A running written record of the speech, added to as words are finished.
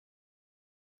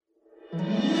For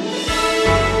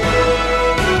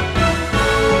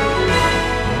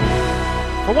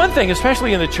one thing,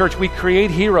 especially in the church, we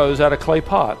create heroes out of clay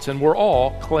pots, and we're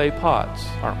all clay pots,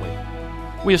 aren't we?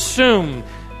 We assume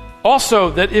also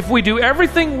that if we do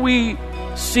everything we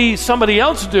see somebody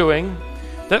else doing,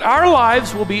 that our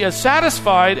lives will be as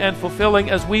satisfied and fulfilling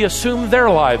as we assume their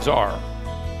lives are.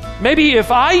 Maybe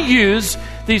if I use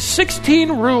these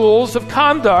 16 rules of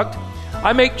conduct,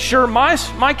 I make sure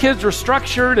my kids are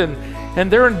structured and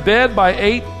they're in bed by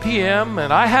 8 p.m.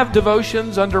 and I have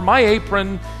devotions under my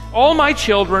apron, all my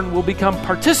children will become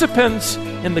participants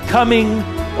in the coming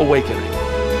awakening.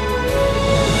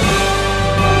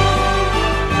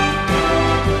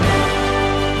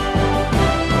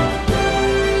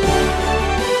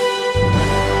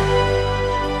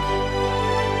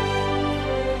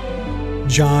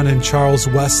 John and Charles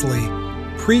Wesley,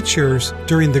 preachers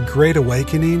during the Great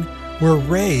Awakening, were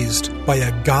raised by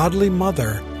a godly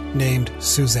mother named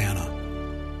Susanna.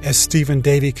 As Stephen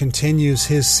Davey continues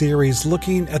his series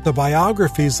looking at the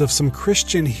biographies of some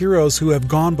Christian heroes who have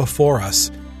gone before us,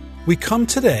 we come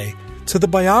today to the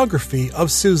biography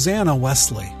of Susanna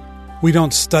Wesley. We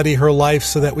don't study her life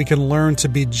so that we can learn to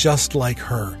be just like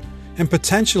her and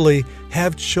potentially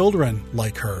have children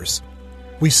like hers.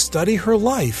 We study her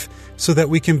life so that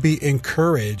we can be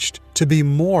encouraged to be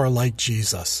more like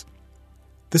Jesus.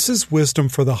 This is Wisdom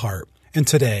for the Heart, and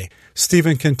today,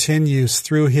 Stephen continues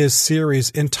through his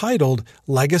series entitled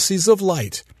Legacies of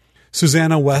Light.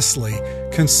 Susanna Wesley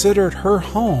considered her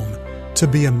home to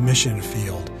be a mission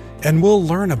field, and we'll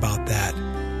learn about that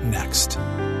next.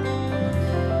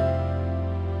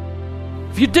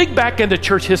 If you dig back into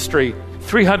church history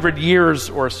 300 years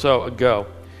or so ago,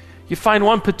 you find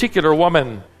one particular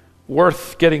woman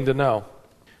worth getting to know.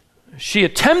 She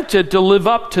attempted to live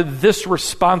up to this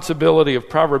responsibility of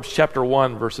Proverbs chapter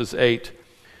 1, verses 8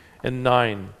 and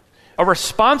 9. A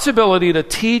responsibility to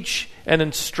teach and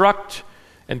instruct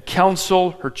and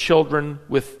counsel her children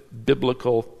with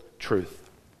biblical truth.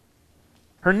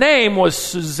 Her name was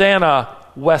Susanna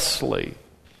Wesley.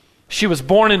 She was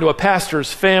born into a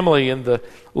pastor's family in the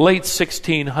late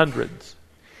 1600s.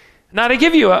 Now, to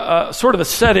give you a sort of a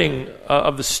setting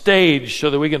of the stage so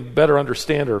that we can better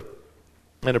understand her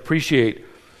and appreciate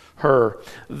her,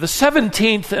 the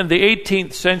 17th and the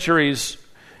 18th centuries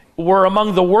were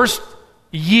among the worst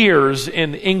years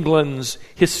in England's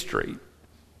history.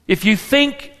 If you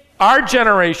think our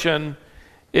generation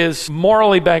is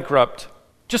morally bankrupt,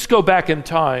 just go back in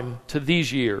time to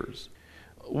these years.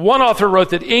 One author wrote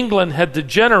that England had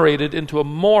degenerated into a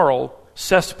moral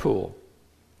cesspool.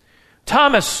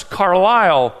 Thomas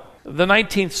Carlyle, the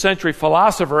 19th century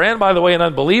philosopher, and by the way, an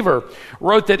unbeliever,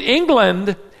 wrote that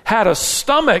England had a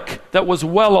stomach that was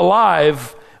well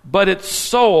alive, but its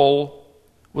soul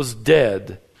was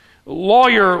dead.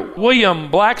 Lawyer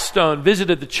William Blackstone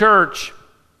visited the church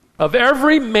of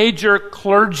every major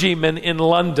clergyman in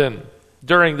London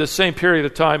during the same period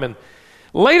of time, and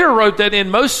later wrote that in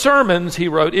most sermons, he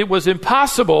wrote, it was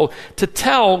impossible to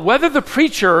tell whether the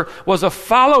preacher was a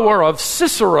follower of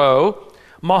Cicero,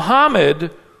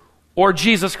 Muhammad, or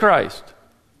Jesus Christ.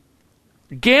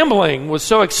 Gambling was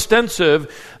so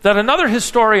extensive that another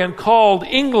historian called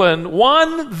England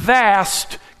one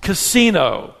vast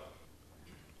casino.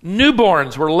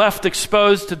 Newborns were left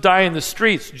exposed to die in the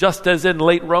streets, just as in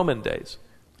late Roman days.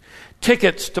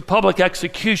 Tickets to public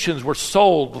executions were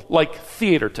sold like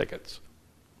theater tickets.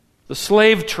 The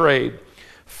slave trade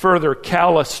further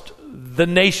calloused the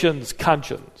nation's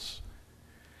conscience.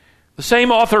 The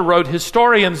same author wrote,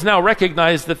 historians now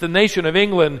recognize that the nation of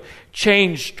England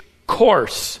changed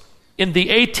course in the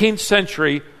 18th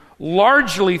century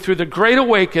largely through the Great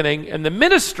Awakening and the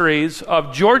ministries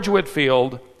of George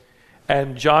Whitefield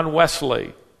and John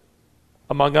Wesley,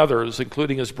 among others,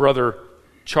 including his brother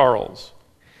Charles.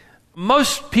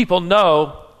 Most people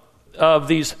know of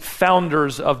these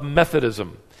founders of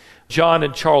Methodism, John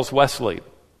and Charles Wesley.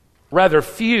 Rather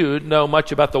few know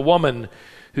much about the woman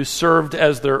who served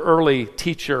as their early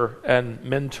teacher and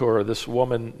mentor, this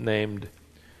woman named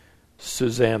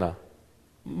Susanna.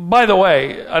 By the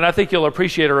way, and I think you'll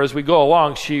appreciate her as we go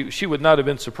along, she would not have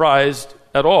been surprised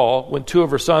at all when two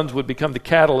of her sons would become the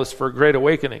catalyst for a great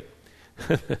awakening.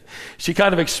 She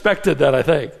kind of expected that, I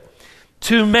think.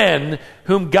 Two men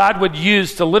whom God would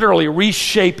use to literally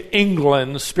reshape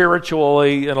England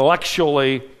spiritually,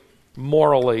 intellectually,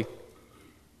 morally,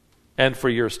 and for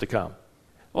years to come.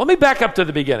 Well, let me back up to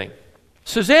the beginning.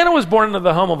 Susanna was born into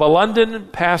the home of a London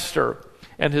pastor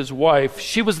and his wife.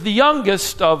 She was the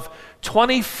youngest of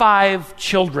 25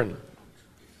 children.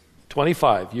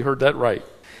 25, you heard that right.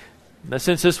 Now,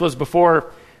 since this was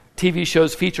before TV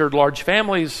shows featured large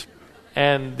families,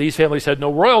 and these families had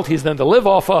no royalties then to live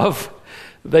off of.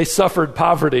 They suffered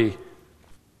poverty,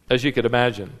 as you could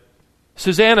imagine.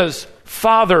 Susanna's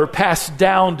father passed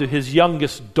down to his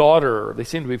youngest daughter. They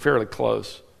seemed to be fairly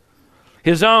close.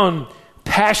 His own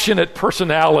passionate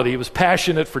personality. He was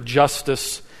passionate for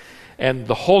justice and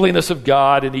the holiness of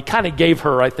God, and he kind of gave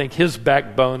her, I think, his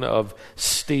backbone of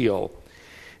steel.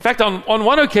 In fact, on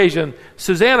one occasion,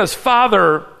 Susanna's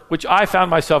father, which I found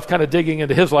myself kind of digging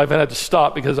into his life and had to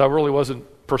stop because I really wasn't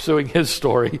pursuing his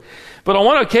story. But on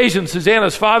one occasion,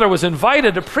 Susanna's father was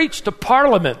invited to preach to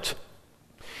Parliament.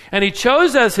 And he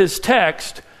chose as his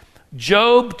text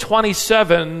Job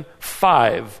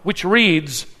 27:5, which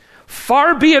reads,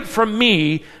 "Far be it from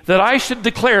me that I should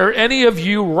declare any of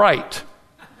you right."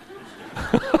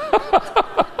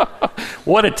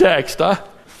 What a text, huh?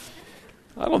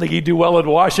 I don't think he'd do well in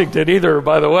Washington either,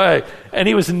 by the way. And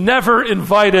he was never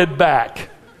invited back.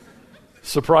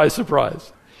 Surprise,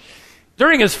 surprise.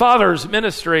 During his father's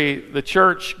ministry, the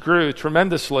church grew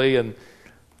tremendously, and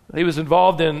he was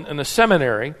involved in a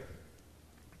seminary,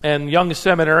 and young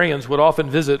seminarians would often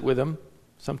visit with him,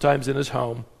 sometimes in his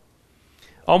home.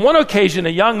 On one occasion, a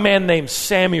young man named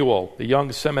Samuel, the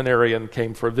young seminarian,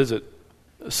 came for a visit.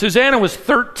 Susanna was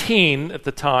 13 at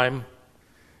the time,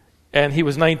 and he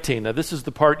was 19. Now, this is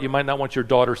the part you might not want your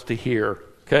daughters to hear,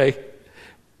 okay?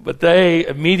 But they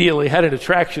immediately had an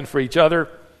attraction for each other,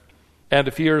 and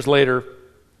a few years later,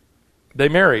 they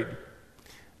married.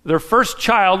 Their first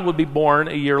child would be born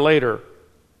a year later.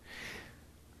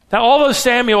 Now, although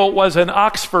Samuel was an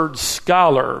Oxford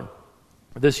scholar,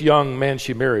 this young man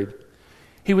she married,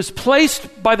 he was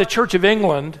placed by the Church of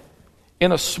England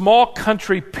in a small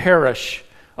country parish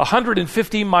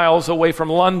 150 miles away from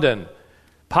London,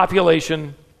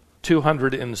 population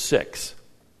 206.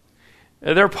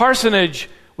 Their parsonage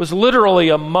was literally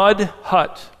a mud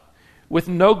hut with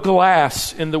no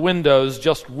glass in the windows,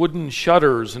 just wooden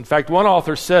shutters. In fact, one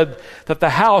author said that the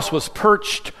house was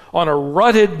perched on a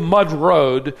rutted mud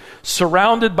road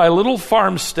surrounded by little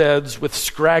farmsteads with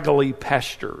scraggly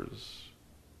pastures.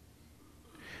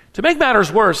 To make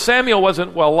matters worse, Samuel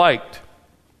wasn't well liked,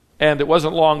 and it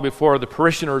wasn't long before the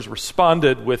parishioners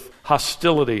responded with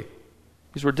hostility.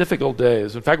 These were difficult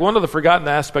days. In fact, one of the forgotten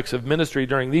aspects of ministry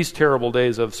during these terrible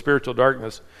days of spiritual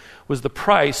darkness was the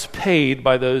price paid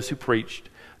by those who preached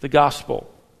the gospel,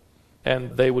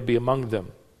 and they would be among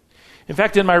them. In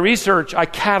fact, in my research, I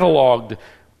cataloged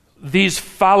these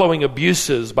following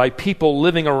abuses by people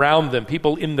living around them,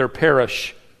 people in their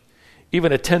parish,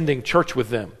 even attending church with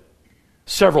them.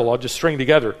 Several I'll just string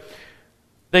together.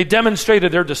 They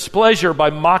demonstrated their displeasure by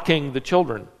mocking the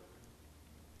children.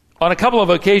 On a couple of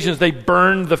occasions, they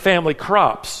burned the family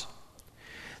crops.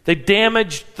 They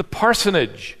damaged the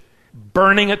parsonage,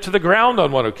 burning it to the ground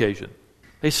on one occasion.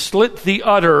 They slit the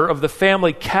udder of the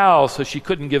family cow so she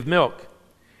couldn't give milk.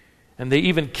 And they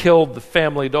even killed the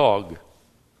family dog.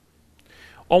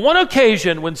 On one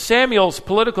occasion, when Samuel's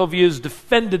political views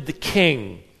defended the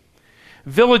king,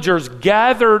 villagers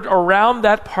gathered around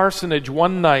that parsonage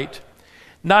one night,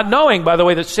 not knowing, by the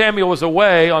way, that Samuel was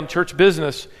away on church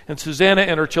business and Susanna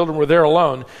and her children were there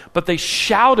alone, but they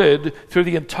shouted through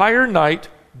the entire night,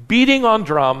 beating on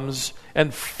drums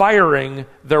and firing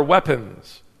their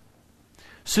weapons.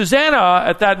 Susanna,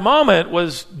 at that moment,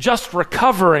 was just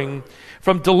recovering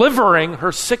from delivering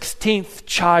her 16th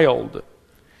child.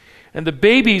 And the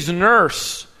baby's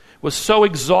nurse was so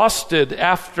exhausted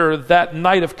after that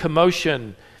night of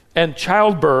commotion and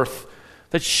childbirth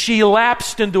that she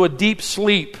lapsed into a deep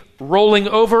sleep, rolling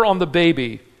over on the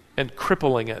baby and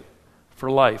crippling it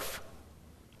for life.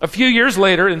 A few years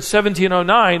later, in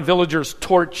 1709, villagers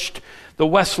torched the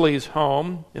Wesleys'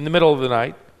 home in the middle of the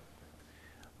night.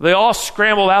 They all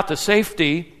scrambled out to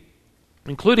safety,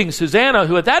 including Susanna,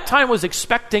 who at that time was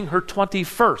expecting her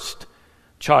 21st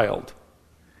child.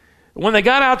 When they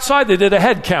got outside, they did a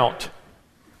head count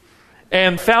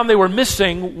and found they were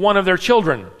missing one of their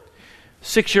children.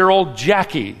 6-year-old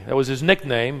Jackie, that was his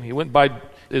nickname. He went by,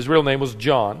 his real name was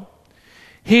John.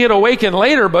 He had awakened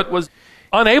later, but was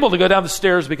unable to go down the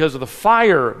stairs because of the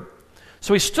fire.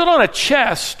 So he stood on a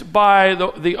chest by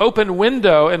the open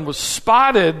window and was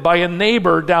spotted by a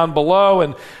neighbor down below.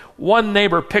 And one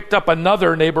neighbor picked up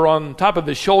another neighbor on top of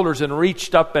his shoulders and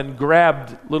reached up and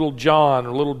grabbed little John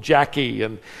or little Jackie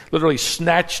and literally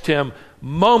snatched him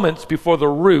moments before the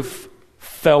roof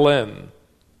fell in.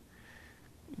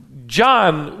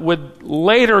 John would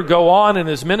later go on in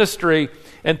his ministry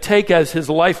and take as his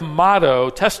life motto,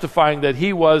 testifying that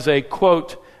he was a,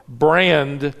 quote,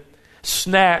 brand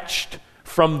snatched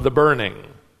from the burning.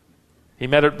 He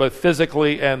met it both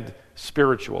physically and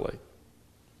spiritually.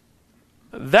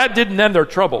 That didn't end their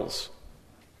troubles.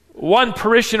 One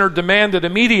parishioner demanded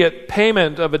immediate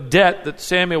payment of a debt that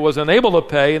Samuel was unable to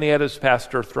pay, and he had his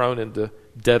pastor thrown into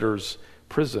debtor's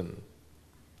prison.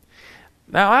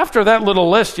 Now, after that little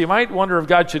list, you might wonder if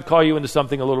God should call you into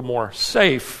something a little more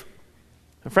safe.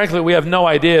 And frankly, we have no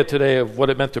idea today of what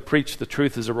it meant to preach the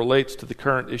truth as it relates to the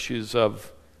current issues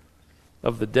of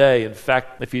the day. In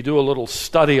fact, if you do a little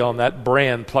study on that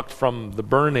brand plucked from the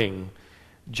burning,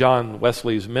 John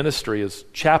Wesley's ministry, his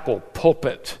chapel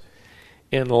pulpit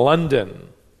in London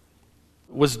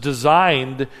was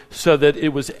designed so that it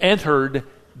was entered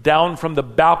down from the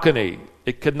balcony.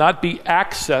 It could not be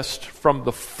accessed from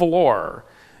the floor,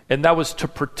 and that was to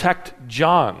protect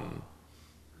John.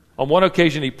 On one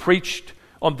occasion, he preached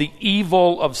on the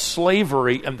evil of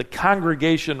slavery, and the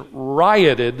congregation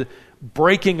rioted,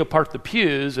 breaking apart the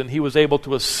pews, and he was able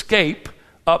to escape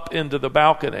up into the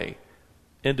balcony,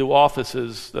 into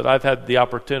offices that I've had the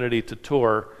opportunity to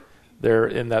tour there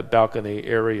in that balcony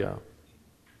area.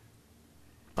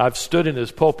 I've stood in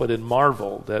his pulpit and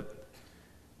marveled at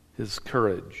his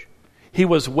courage. He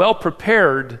was well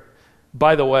prepared,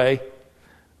 by the way,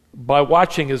 by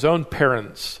watching his own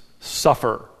parents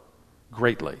suffer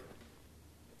greatly.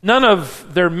 None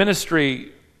of their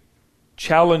ministry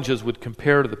challenges would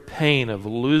compare to the pain of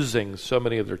losing so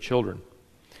many of their children.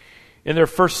 In their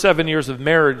first 7 years of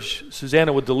marriage,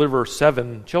 Susanna would deliver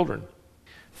 7 children.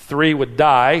 3 would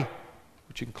die,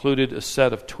 which included a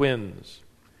set of twins.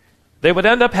 They would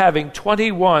end up having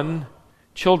 21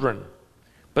 children,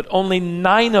 but only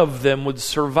 9 of them would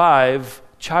survive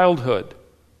childhood.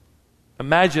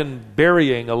 Imagine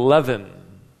burying 11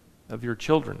 of your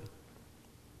children,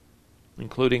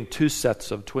 including 2 sets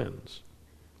of twins.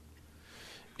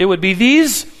 It would be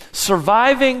these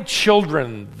surviving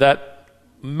children that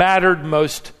mattered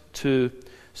most to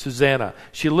Susanna.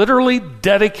 She literally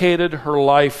dedicated her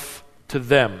life to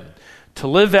them, to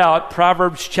live out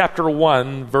Proverbs chapter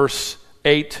 1, verse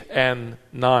 8 and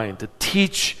 9, to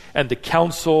teach and to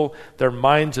counsel their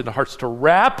minds and hearts, to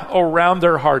wrap around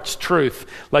their hearts truth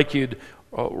like you'd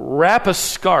wrap a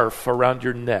scarf around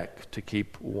your neck to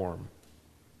keep warm.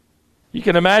 You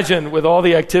can imagine with all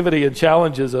the activity and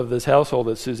challenges of this household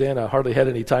that Susanna hardly had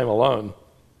any time alone.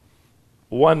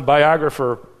 One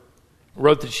biographer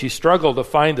wrote that she struggled to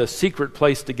find a secret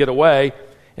place to get away,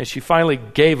 and she finally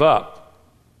gave up,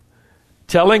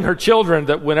 telling her children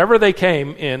that whenever they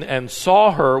came in and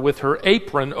saw her with her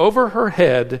apron over her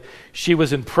head, she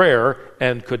was in prayer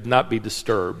and could not be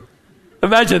disturbed.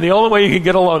 Imagine the only way you can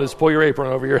get alone is pull your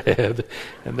apron over your head,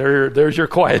 and there's your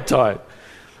quiet time.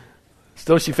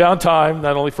 Still, she found time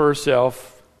not only for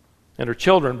herself and her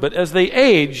children, but as they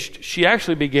aged, she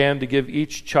actually began to give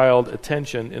each child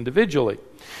attention individually.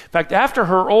 In fact, after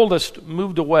her oldest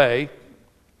moved away,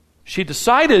 she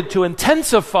decided to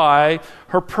intensify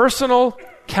her personal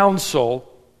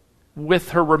counsel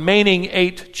with her remaining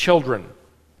 8 children.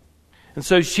 And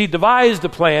so she devised a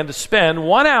plan to spend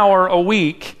 1 hour a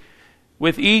week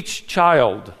with each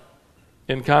child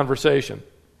in conversation.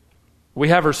 We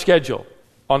have her schedule.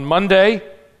 On Monday,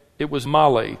 it was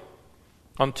Molly.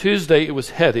 On Tuesday, it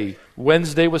was Hetty.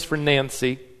 Wednesday was for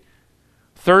Nancy.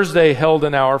 Thursday held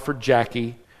an hour for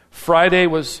Jackie. Friday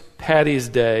was Patty's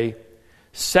Day.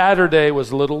 Saturday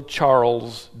was little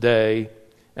Charles' Day.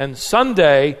 And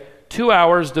Sunday, 2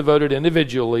 hours devoted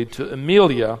individually to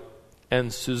Amelia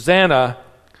and Susanna,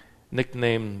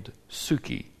 nicknamed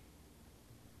Suki,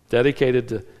 dedicated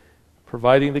to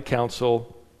providing the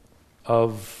counsel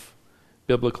of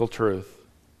biblical truth.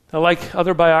 Now, like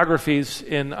other biographies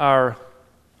in our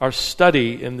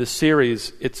study in this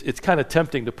series, it's kind of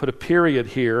tempting to put a period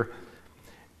here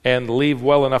and leave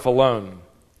well enough alone.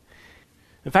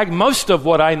 In fact, most of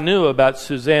what I knew about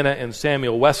Susanna and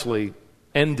Samuel Wesley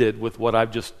ended with what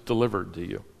I've just delivered to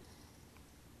you.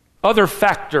 Other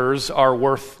factors are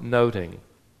worth noting.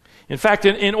 In fact,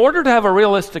 in order to have a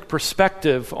realistic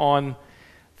perspective on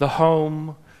the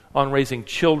home, on raising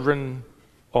children,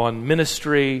 on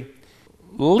ministry,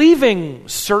 leaving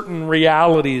certain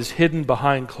realities hidden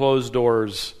behind closed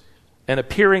doors and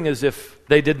appearing as if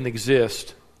they didn't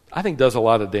exist, I think does a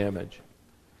lot of damage.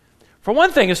 For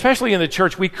one thing, especially in the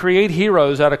church, we create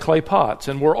heroes out of clay pots,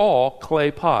 and we're all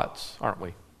clay pots, aren't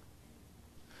we?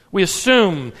 We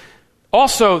assume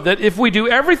also that if we do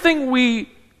everything we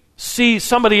see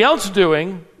somebody else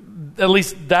doing, at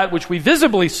least that which we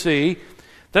visibly see,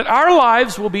 that our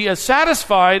lives will be as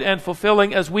satisfied and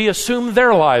fulfilling as we assume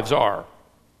their lives are.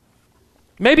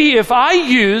 Maybe if I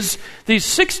use these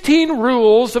 16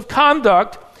 rules of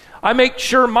conduct, I make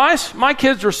sure my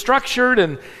kids are structured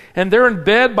and they're in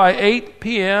bed by 8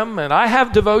 p.m. and I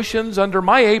have devotions under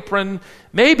my apron,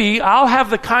 maybe I'll have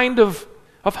the kind of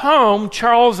of home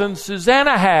Charles and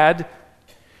Susanna had,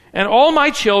 and all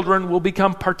my children will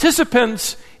become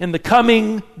participants in the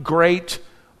coming great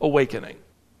awakening.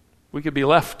 We could be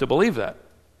left to believe that.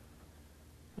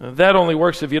 That only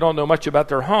works if you don't know much about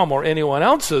their home or anyone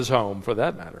else's home, for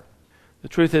that matter. The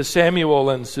truth is, Samuel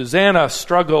and Susanna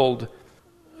struggled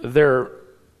their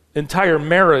entire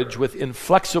marriage with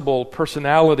inflexible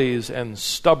personalities and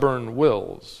stubborn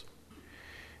wills.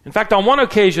 In fact, on one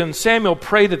occasion, Samuel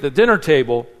prayed at the dinner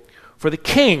table for the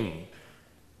king.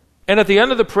 And at the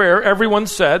end of the prayer, everyone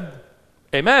said,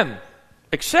 "Amen,"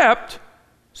 except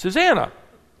Susanna.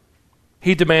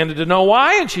 He demanded to know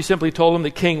why, and she simply told him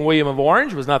that King William of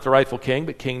Orange was not the rightful king,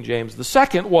 but King James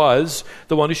II was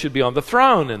the one who should be on the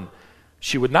throne. And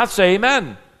she would not say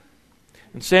amen.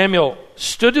 And Samuel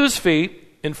stood to his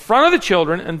feet in front of the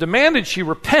children and demanded she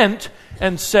repent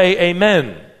and say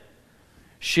amen.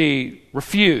 She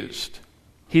refused.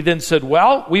 He then said,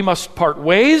 "Well, we must part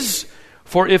ways,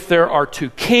 for if there are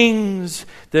two kings,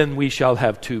 then we shall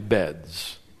have two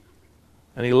beds."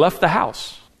 And he left the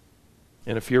house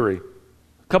in a fury.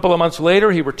 A couple of months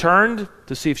later, he returned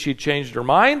to see if she'd changed her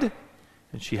mind,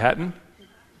 and she hadn't.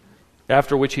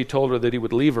 After which he told her that he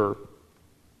would leave her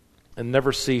and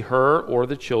never see her or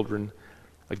the children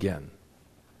again.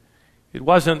 It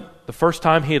wasn't the first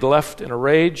time he had left in a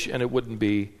rage, and it wouldn't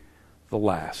be the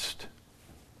last.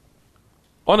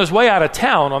 On his way out of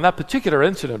town, on that particular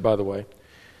incident, by the way,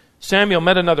 Samuel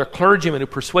met another clergyman who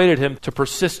persuaded him to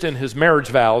persist in his marriage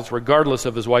vows, regardless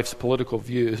of his wife's political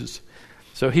views.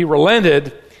 So he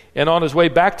relented, and on his way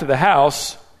back to the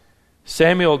house,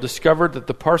 Samuel discovered that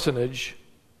the parsonage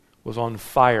was on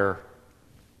fire,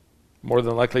 more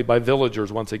than likely by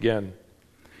villagers once again.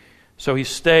 So he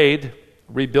stayed,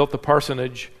 rebuilt the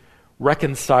parsonage,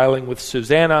 reconciling with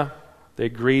Susanna. They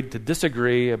agreed to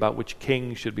disagree about which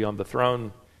king should be on the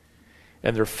throne.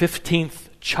 And their 15th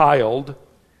child,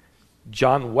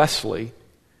 John Wesley,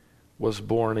 was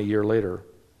born a year later.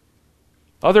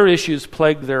 Other issues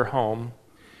plagued their home.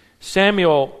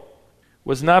 Samuel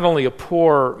was not only a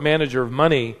poor manager of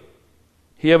money,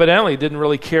 he evidently didn't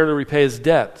really care to repay his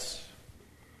debts,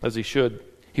 as he should.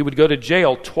 He would go to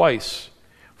jail twice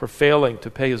for failing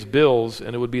to pay his bills,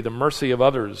 and it would be the mercy of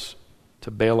others to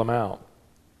bail him out.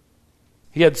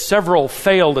 He had several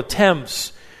failed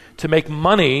attempts to make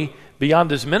money beyond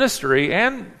his ministry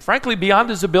and, frankly, beyond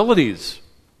his abilities.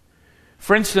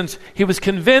 For instance, he was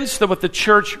convinced that what the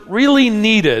church really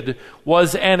needed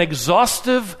was an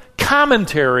exhaustive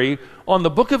commentary on the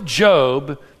book of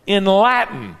Job in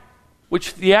Latin,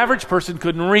 which the average person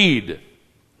couldn't read.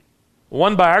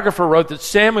 One biographer wrote that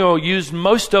Samuel used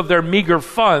most of their meager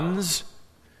funds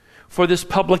for this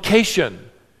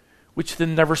publication, which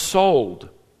then never sold.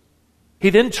 He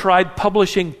then tried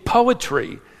publishing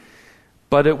poetry,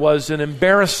 but it was an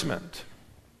embarrassment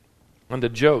and a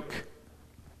joke.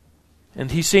 And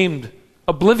he seemed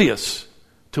oblivious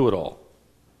to it all.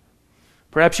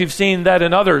 Perhaps you've seen that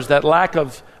in others, that lack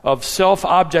of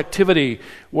self-objectivity,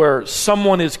 where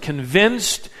someone is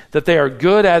convinced that they are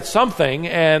good at something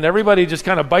and everybody just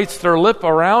kind of bites their lip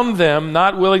around them,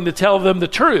 not willing to tell them the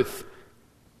truth.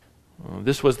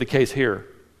 This was the case here.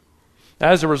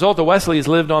 As a result, the Wesleys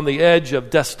lived on the edge of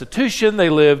destitution. They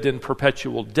lived in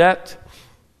perpetual debt,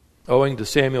 owing to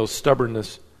Samuel's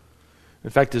stubbornness. In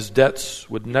fact, his debts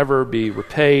would never be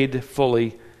repaid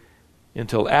fully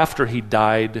until after he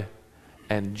died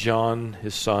and John,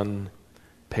 his son,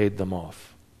 paid them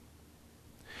off.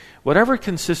 Whatever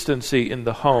consistency in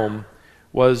the home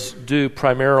was due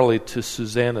primarily to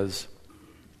Susanna's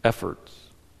efforts.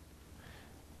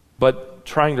 But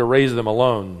trying to raise them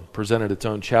alone presented its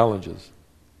own challenges.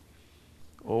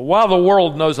 While the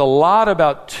world knows a lot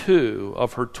about 2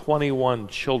 of her 21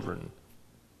 children,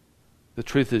 the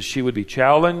truth is she would be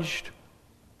challenged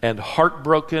and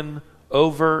heartbroken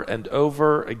over and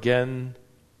over again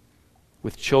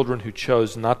with children who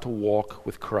chose not to walk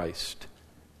with Christ,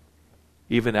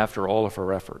 even after all of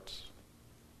her efforts.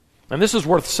 And this is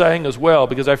worth saying as well,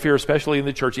 because I fear, especially in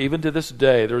the church, even to this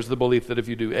day, there's the belief that if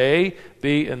you do A,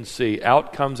 B, and C,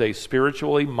 out comes a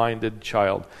spiritually minded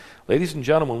child. Ladies and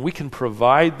gentlemen, we can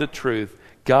provide the truth.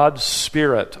 God's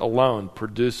Spirit alone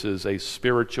produces a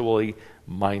spiritually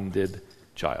minded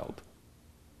child.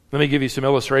 Let me give you some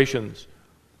illustrations,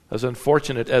 as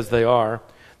unfortunate as they are.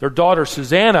 Their daughter,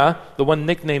 Susanna, the one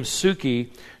nicknamed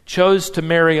Suki, chose to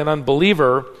marry an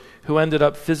unbeliever who ended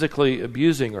up physically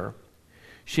abusing her.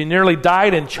 She nearly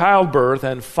died in childbirth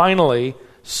and finally,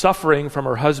 suffering from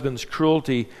her husband's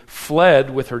cruelty, fled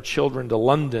with her children to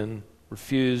London,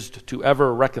 refused to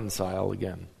ever reconcile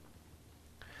again.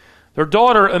 Their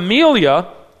daughter,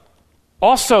 Amelia,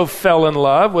 also fell in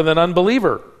love with an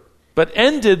unbeliever. but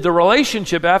ended the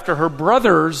relationship after her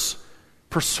brothers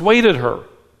persuaded her,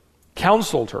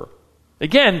 counseled her.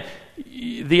 Again,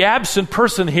 the absent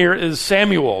person here is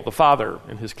Samuel, the father,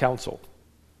 in his counsel.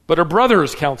 But her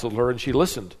brothers counseled her, and she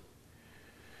listened.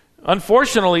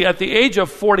 Unfortunately, at the age of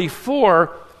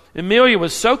 44, Emilia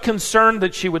was so concerned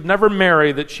that she would never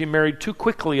marry that she married too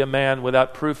quickly a man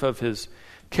without proof of his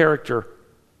character.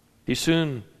 He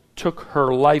soon took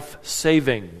her life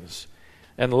savings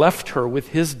and left her with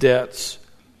his debts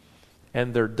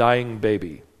and their dying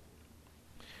baby.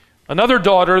 Another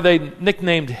daughter, they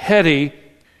nicknamed Hetty,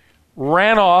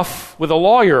 ran off with a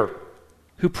lawyer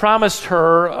who promised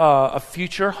her a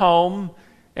future home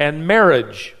and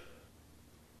marriage.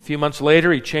 A few months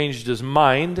later, he changed his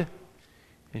mind,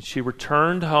 and she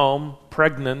returned home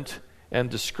pregnant and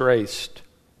disgraced.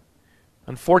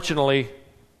 Unfortunately,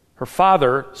 her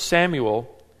father,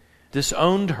 Samuel,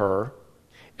 disowned her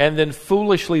and then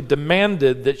foolishly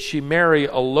demanded that she marry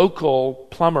a local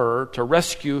plumber to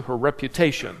rescue her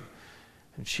reputation.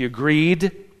 And she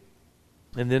agreed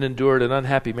and then endured an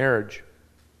unhappy marriage.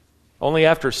 Only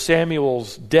after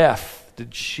Samuel's death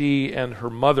did she and her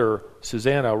mother,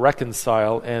 Susanna,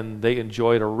 reconcile, and they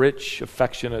enjoyed a rich,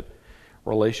 affectionate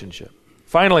relationship.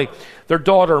 Finally, their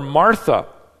daughter Martha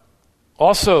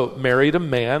also married a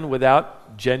man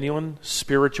without genuine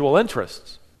spiritual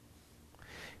interests.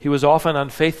 He was often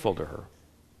unfaithful to her.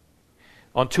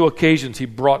 On 2 occasions, he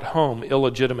brought home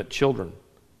illegitimate children,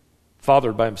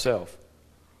 fathered by himself,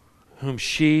 whom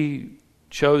she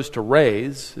chose to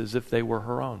raise as if they were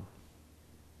her own.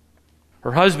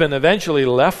 Her husband eventually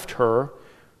left her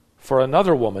for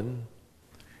another woman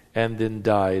and then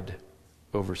died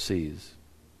overseas.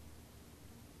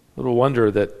 Little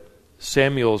wonder that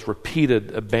Samuel's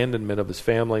repeated abandonment of his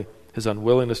family, his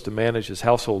unwillingness to manage his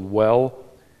household well,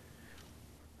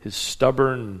 his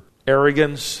stubborn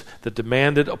arrogance that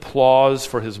demanded applause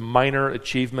for his minor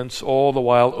achievements, all the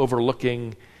while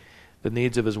overlooking the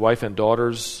needs of his wife and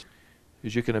daughters,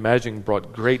 as you can imagine,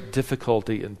 brought great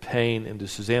difficulty and pain into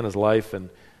Susanna's life and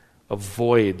a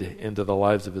void into the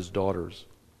lives of his daughters.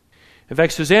 In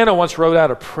fact, Susanna once wrote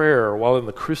out a prayer while in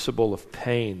the crucible of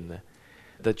pain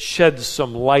that sheds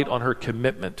some light on her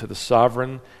commitment to the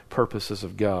sovereign purposes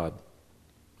of God.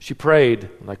 She prayed,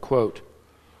 and I quote,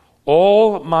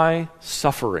 "All my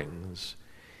sufferings,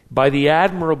 by the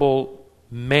admirable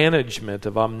management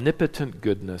of omnipotent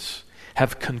goodness,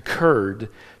 have concurred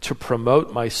to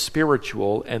promote my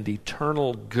spiritual and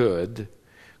eternal good.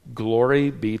 Glory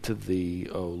be to thee,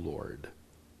 O Lord."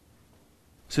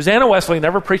 Susanna Wesley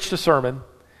never preached a sermon.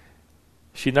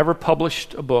 She never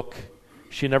published a book.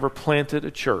 She never planted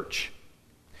a church.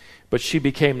 But she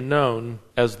became known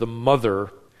as the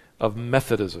mother of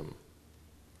Methodism.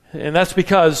 And that's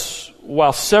because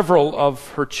while several of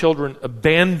her children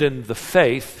abandoned the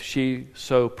faith she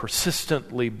so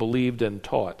persistently believed and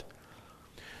taught,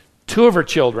 2 of her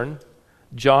children,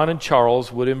 John and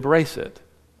Charles, would embrace it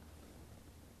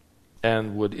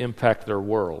and would impact their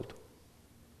world.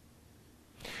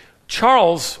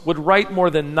 Charles would write more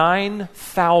than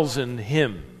 9,000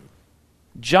 hymns.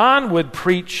 John would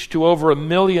preach to over 1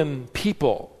 million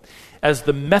people as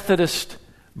the Methodist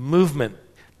movement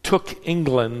took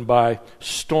England by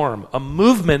storm. A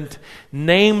movement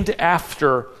named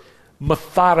after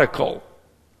methodical,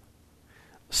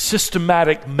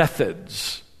 systematic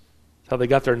methods. That's how they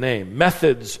got their name.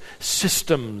 Methods,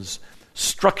 systems,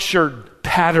 structured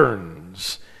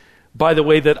patterns. By the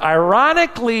way, that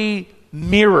ironically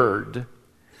mirrored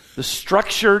the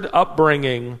structured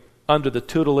upbringing under the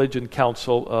tutelage and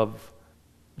counsel of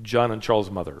John and Charles'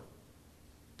 mother.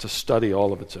 It's a study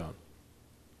all of its own.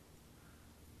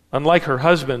 Unlike her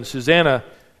husband, Susanna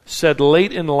said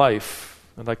late in life,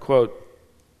 and I quote,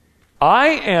 "I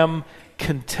am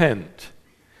content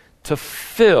to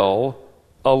fill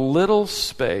a little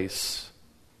space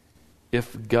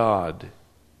if God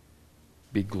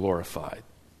be glorified."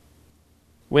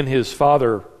 When his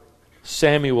father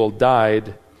Samuel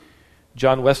died,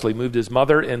 John Wesley moved his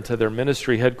mother into their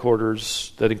ministry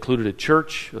headquarters that included a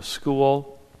church, a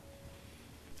school,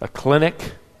 a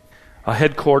clinic, a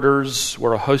headquarters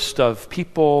where a host of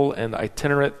people and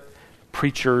itinerant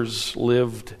preachers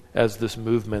lived as this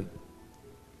movement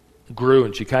grew,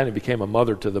 and she kind of became a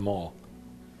mother to them all.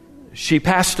 She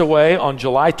passed away on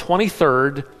July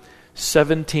 23rd,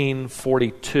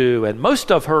 1742, and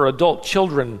most of her adult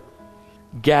children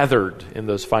gathered in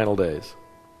those final days.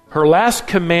 Her last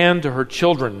command to her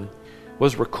children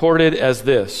was recorded as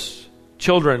this: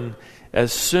 "Children,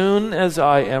 as soon as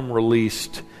I am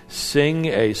released, sing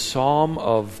a psalm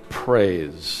of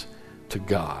praise to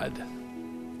God."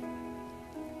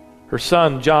 Her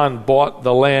son John bought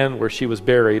the land where she was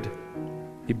buried,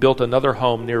 He built another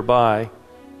home nearby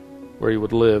where he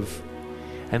would live,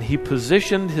 and he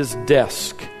positioned his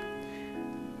desk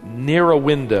near a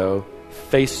window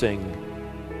facing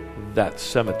that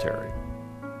cemetery.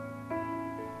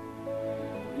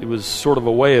 It was sort of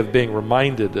a way of being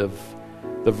reminded of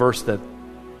the verse that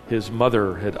his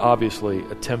mother had obviously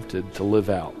attempted to live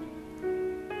out.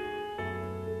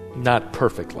 Not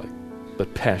perfectly,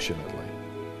 but passionately.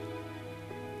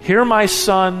 Hear, my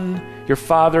son, your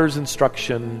father's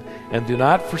instruction, and do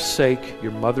not forsake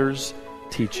your mother's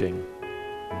teaching.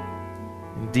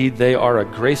 Indeed, they are a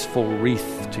graceful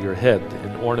wreath to your head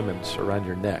and ornaments around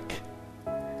your neck.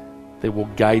 They will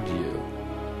guide you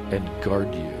and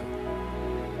guard you.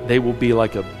 They will be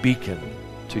like a beacon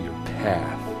to your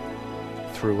path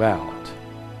throughout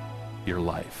your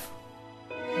life.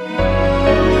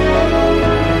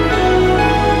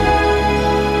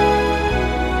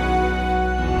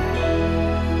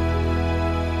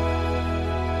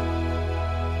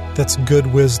 That's good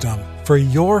wisdom for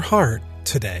your heart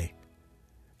today.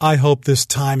 I hope this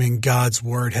time in God's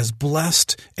Word has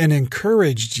blessed and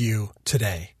encouraged you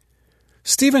today.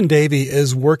 Stephen Davey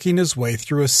is working his way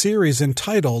through a series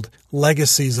entitled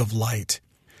Legacies of Light.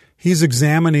 He's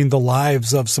examining the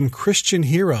lives of some Christian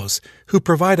heroes who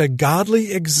provide a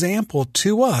godly example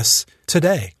to us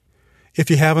today. If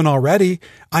you haven't already,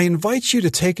 I invite you to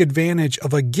take advantage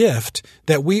of a gift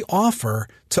that we offer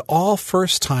to all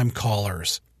first-time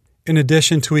callers. In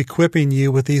addition to equipping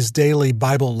you with these daily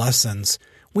Bible lessons,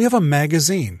 we have a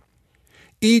magazine.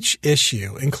 Each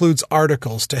issue includes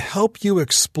articles to help you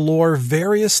explore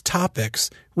various topics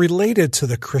related to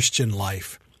the Christian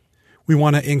life. We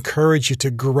want to encourage you to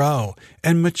grow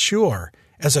and mature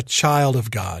as a child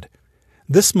of God.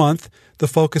 This month, the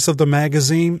focus of the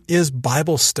magazine is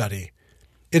Bible study.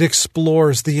 It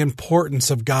explores the importance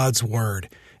of God's Word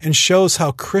and shows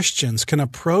how Christians can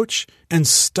approach and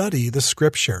study the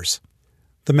Scriptures.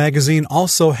 The magazine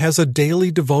also has a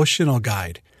daily devotional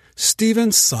guide.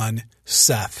 Stephen's son,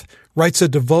 Seth, writes a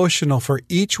devotional for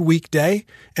each weekday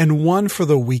and one for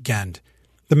the weekend.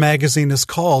 The magazine is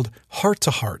called Heart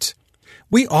to Heart.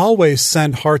 We always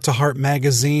send Heart to Heart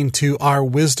magazine to our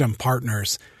wisdom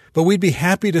partners, but we'd be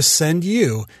happy to send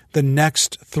you the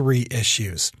next 3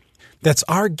 issues. That's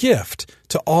our gift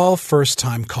to all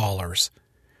first-time callers.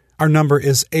 Our number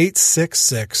is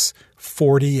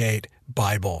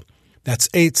 866-48-BIBLE. That's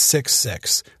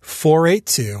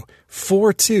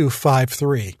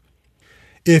 866-482-4253.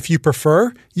 If you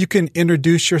prefer, you can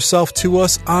introduce yourself to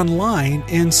us online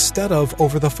instead of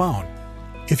over the phone.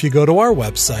 If you go to our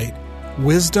website,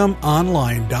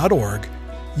 wisdomonline.org,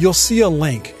 you'll see a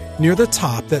link near the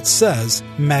top that says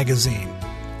Magazine.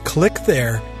 Click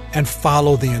there and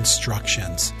follow the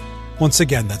instructions. Once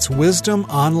again, that's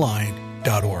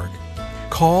wisdomonline.org.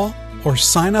 Call or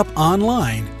sign up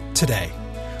online today.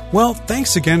 Well,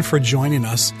 thanks again for joining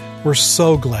us. We're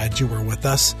so glad you were with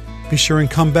us. Be sure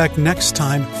and come back next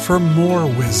time for more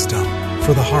wisdom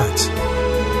for the heart.